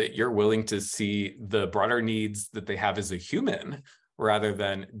professional, that you're willing to see the broader needs that they have as a human, rather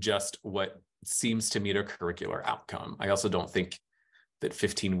than just what seems to meet a curricular outcome. I also don't think that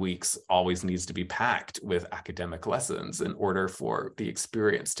 15 weeks always needs to be packed with academic lessons in order for the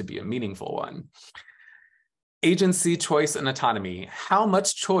experience to be a meaningful one. Agency, choice, and autonomy. How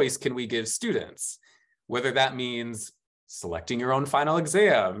much choice can we give students? Whether that means selecting your own final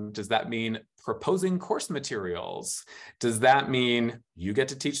exam, does that mean proposing course materials? Does that mean you get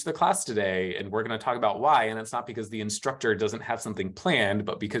to teach the class today and we're going to talk about why? And it's not because the instructor doesn't have something planned,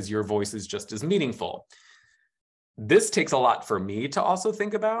 but because your voice is just as meaningful. This takes a lot for me to also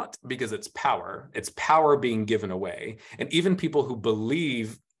think about, because it's power being given away. And even people who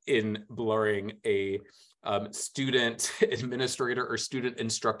believe in blurring a student administrator or student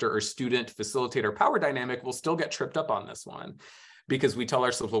instructor or student facilitator power dynamic will still get tripped up on this one, because we tell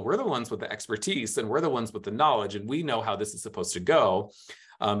ourselves, well, we're the ones with the expertise and we're the ones with the knowledge and we know how this is supposed to go.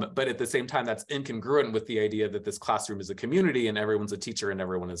 But at the same time, that's incongruent with the idea that this classroom is a community and everyone's a teacher and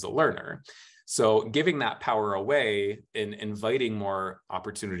everyone is a learner. So giving that power away and inviting more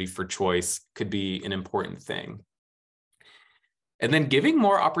opportunity for choice could be an important thing. And then giving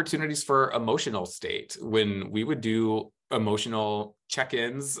more opportunities for emotional state. When we would do emotional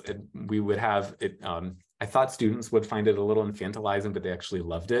check-ins, we would have it, I thought students would find it a little infantilizing, but they actually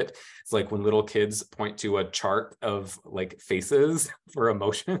loved it. It's like when little kids point to a chart of like faces for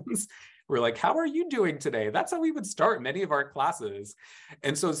emotions. We're like, how are you doing today? That's how we would start many of our classes.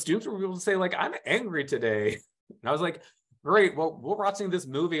 And so students were able to say, like, I'm angry today. And I was like, great, well, we're watching this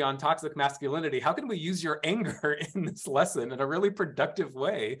movie on toxic masculinity. How can we use your anger in this lesson in a really productive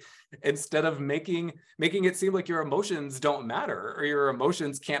way, instead of making it seem like your emotions don't matter or your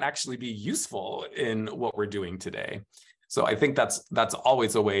emotions can't actually be useful in what we're doing today? So I think that's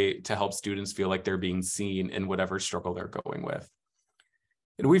always a way to help students feel like they're being seen in whatever struggle they're going with.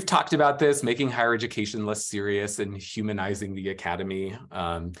 And we've talked about this, making higher education less serious and humanizing the academy.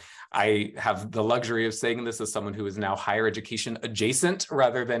 I have the luxury of saying this as someone who is now higher education adjacent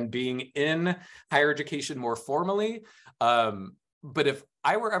rather than being in higher education more formally. But if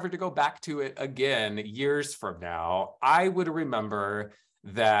I were ever to go back to it again years from now, I would remember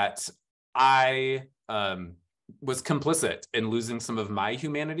that I was complicit in losing some of my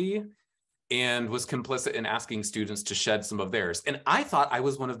humanity and was complicit in asking students to shed some of theirs. And I thought I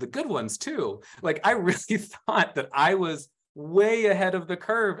was one of the good ones too. Like, I really thought that I was way ahead of the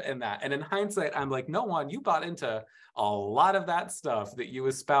curve in that. And in hindsight, I'm like, no, Juan, you bought into a lot of that stuff that you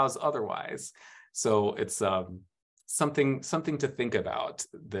espouse otherwise. So it's something to think about,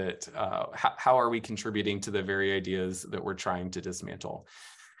 that how are we contributing to the very ideas that we're trying to dismantle?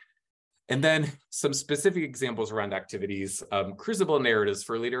 And then some specific examples around activities, crucible narratives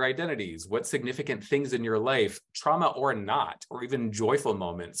for leader identities. What significant things in your life, trauma or not, or even joyful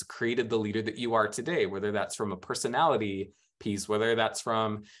moments, created the leader that you are today, whether that's from a personality piece, whether that's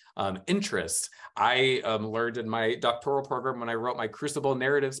from interest. I learned in my doctoral program when I wrote my crucible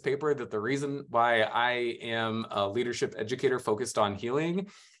narratives paper that the reason why I am a leadership educator focused on healing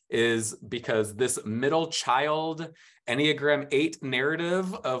is because this middle child Enneagram 8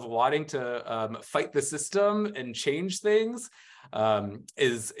 narrative of wanting to fight the system and change things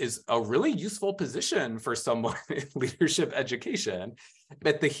is a really useful position for someone in leadership education.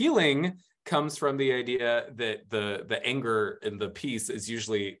 But the healing comes from the idea that the anger in the piece is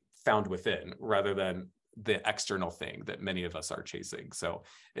usually found within rather than the external thing that many of us are chasing. So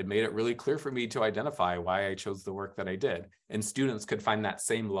it made it really clear for me to identify why I chose the work that I did. And students could find that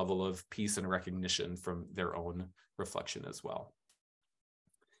same level of peace and recognition from their own reflection as well.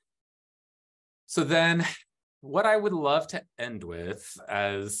 So then what I would love to end with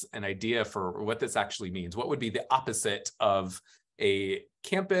as an idea for what this actually means, what would be the opposite of a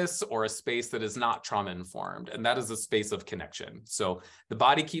campus or a space that is not trauma-informed, and that is a space of connection. So The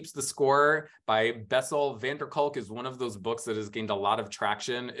Body Keeps the Score by Bessel van der Kolk is one of those books that has gained a lot of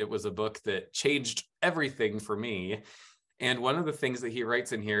traction. It was a book that changed everything for me. And one of the things that he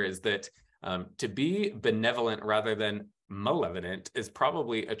writes in here is that to be benevolent rather than malevolent is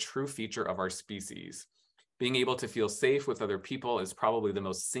probably a true feature of our species. Being able to feel safe with other people is probably the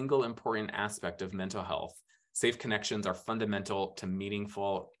most single important aspect of mental health. Safe connections are fundamental to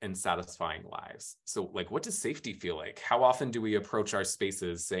meaningful and satisfying lives. So, like, what does safety feel like? How often do we approach our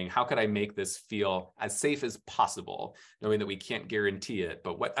spaces saying, how could I make this feel as safe as possible, knowing that we can't guarantee it,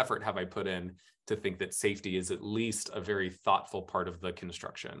 but what effort have I put in to think that safety is at least a very thoughtful part of the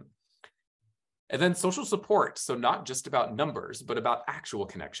construction? And then social support. So not just about numbers, but about actual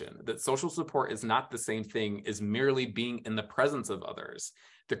connection. That social support is not the same thing as merely being in the presence of others.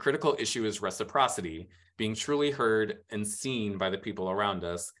 The critical issue is reciprocity, being truly heard and seen by the people around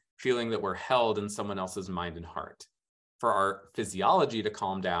us, feeling that we're held in someone else's mind and heart. For our physiology to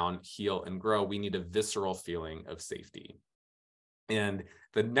calm down, heal, and grow, we need a visceral feeling of safety. And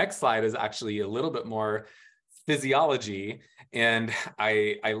the next slide is actually a little bit more physiology. And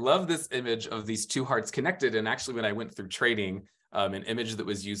I love this image of these two hearts connected. And actually, when I went through training, an image that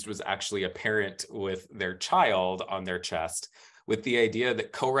was used was actually a parent with their child on their chest, with the idea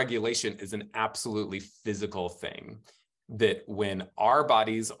that co-regulation is an absolutely physical thing. That when our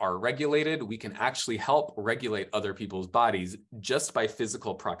bodies are regulated, we can actually help regulate other people's bodies just by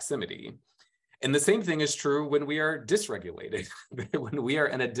physical proximity. And the same thing is true when we are dysregulated. When we are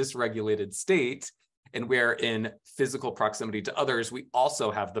in a dysregulated state, and we're in physical proximity to others, we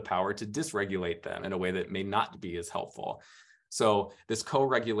also have the power to dysregulate them in a way that may not be as helpful. So this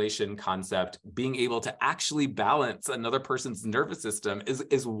co-regulation concept, being able to actually balance another person's nervous system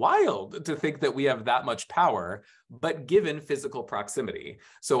is wild to think that we have that much power, but given physical proximity.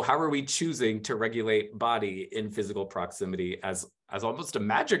 So how are we choosing to regulate body in physical proximity as almost a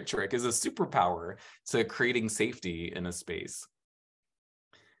magic trick, as a superpower to creating safety in a space?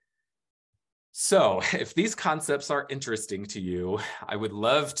 So if these concepts are interesting to you, I would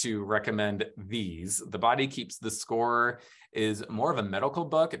love to recommend these. The Body Keeps the Score is more of a medical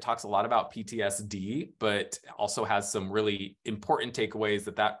book. It talks a lot about PTSD, but also has some really important takeaways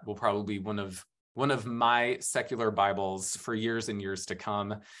that will probably be one of my secular Bibles for years and years to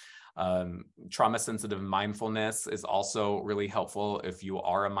come. Trauma-sensitive mindfulness is also really helpful if you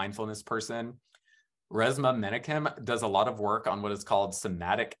are a mindfulness person. Resmaa Menakem does a lot of work on what is called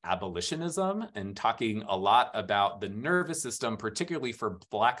somatic abolitionism and talking a lot about the nervous system, particularly for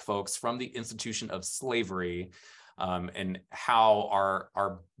Black folks from the institution of slavery, and how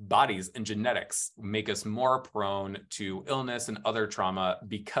our bodies and genetics make us more prone to illness and other trauma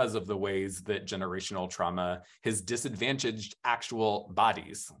because of the ways that generational trauma has disadvantaged actual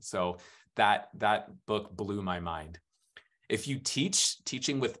bodies. So that book blew my mind. If you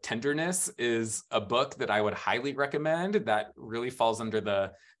Teaching with Tenderness is a book that I would highly recommend. That really falls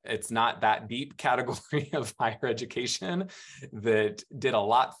under it's not that deep category of higher education, that did a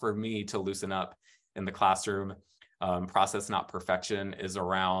lot for me to loosen up in the classroom. Process Not Perfection is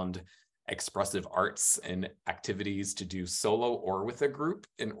around expressive arts and activities to do solo or with a group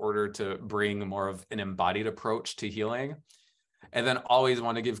in order to bring more of an embodied approach to healing. And then always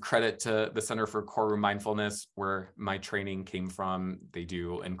want to give credit to the Center for Courtroom Mindfulness, where my training came from. They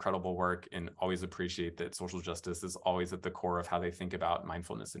do incredible work, and always appreciate that social justice is always at the core of how they think about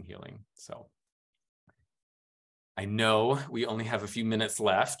mindfulness and healing. So I know we only have a few minutes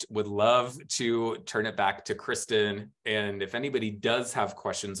left. Would love to turn it back to Kristen. And if anybody does have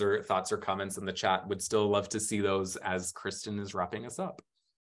questions or thoughts or comments in the chat, would still love to see those as Kristen is wrapping us up.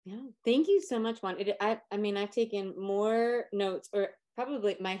 Yeah, thank you so much, Juan. I mean, I've taken more notes, or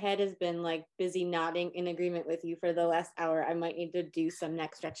probably my head has been like busy nodding in agreement with you for the last hour. I might need to do some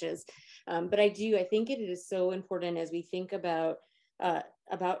neck stretches. But I think it is so important as we think about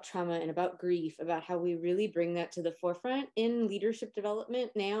trauma and about grief, about how we really bring that to the forefront in leadership development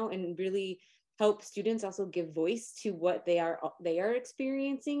now, and really help students also give voice to what they are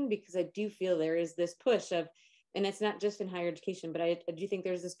experiencing, because I do feel there is this push of, and it's not just in higher education, but I do think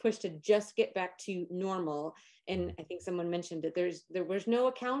there's this push to just get back to normal. And I think someone mentioned that there was no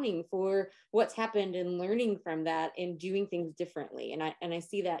accounting for what's happened and learning from that and doing things differently. And I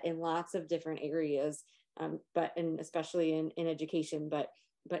see that in lots of different areas, and especially in education, but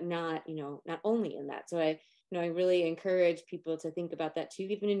not, not only in that. So I really encourage people to think about that too,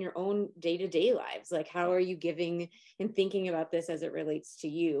 even in your own day-to-day lives. Like, how are you giving and thinking about this as it relates to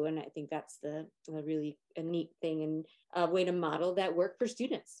you? And I think that's the really a neat thing, and a way to model that work for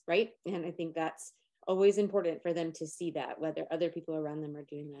students, right? And I think that's always important for them to see that, whether other people around them are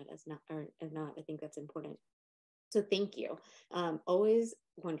doing that as not. I think that's important. So thank you. Always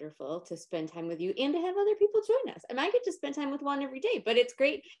wonderful to spend time with you and to have other people join us. I get to spend time with Juan every day, but it's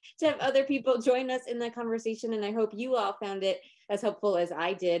great to have other people join us in the conversation. And I hope you all found it as helpful as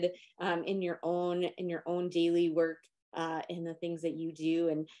I did in your own daily work and the things that you do.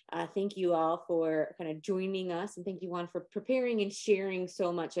 And thank you all for kind of joining us. And thank you, Juan, for preparing and sharing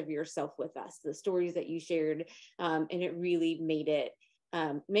so much of yourself with us, the stories that you shared. And it really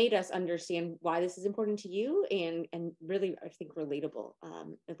made us understand why this is important to you, and really, I think, relatable,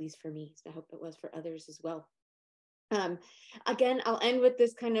 at least for me. So I hope it was for others as well. Again, I'll end with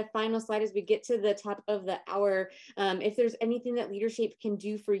this kind of final slide as we get to the top of the hour. If there's anything that LeaderShape can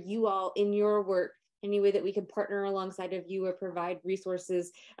do for you all in your work, any way that we can partner alongside of you or provide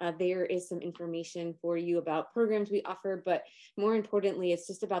resources, there is some information for you about programs we offer, but more importantly, it's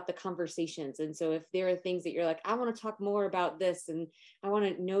just about the conversations. And so if there are things that you're like, I want to talk more about this, and I want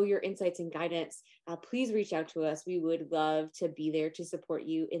to know your insights and guidance, please reach out to us. We would love to be there to support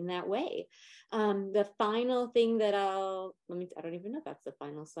you in that way. The final thing that I don't even know if that's the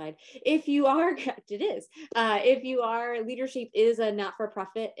final slide. If you are, it is. If you are, LeaderShape is a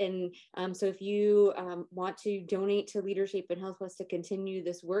not-for-profit. And so if you want to donate to LeaderShape and help us to continue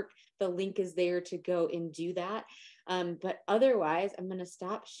this work, the link is there to go and do that. But otherwise, I'm going to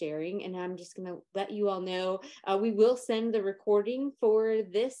stop sharing, and I'm just going to let you all know we will send the recording for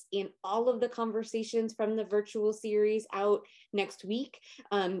this and all of the conversations from the virtual series out next week.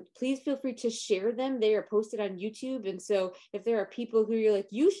 Please feel free to share them. They are posted on YouTube. And so if there are people who you're like,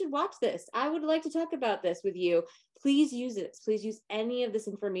 you should watch this, I would like to talk about this with you, please use it. Please use any of this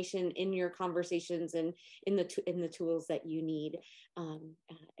information in your conversations and in the tools that you need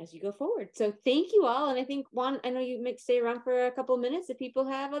as you go forward. So thank you all. And I think, Juan, I know you might stay around for a couple of minutes if people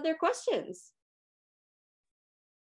have other questions.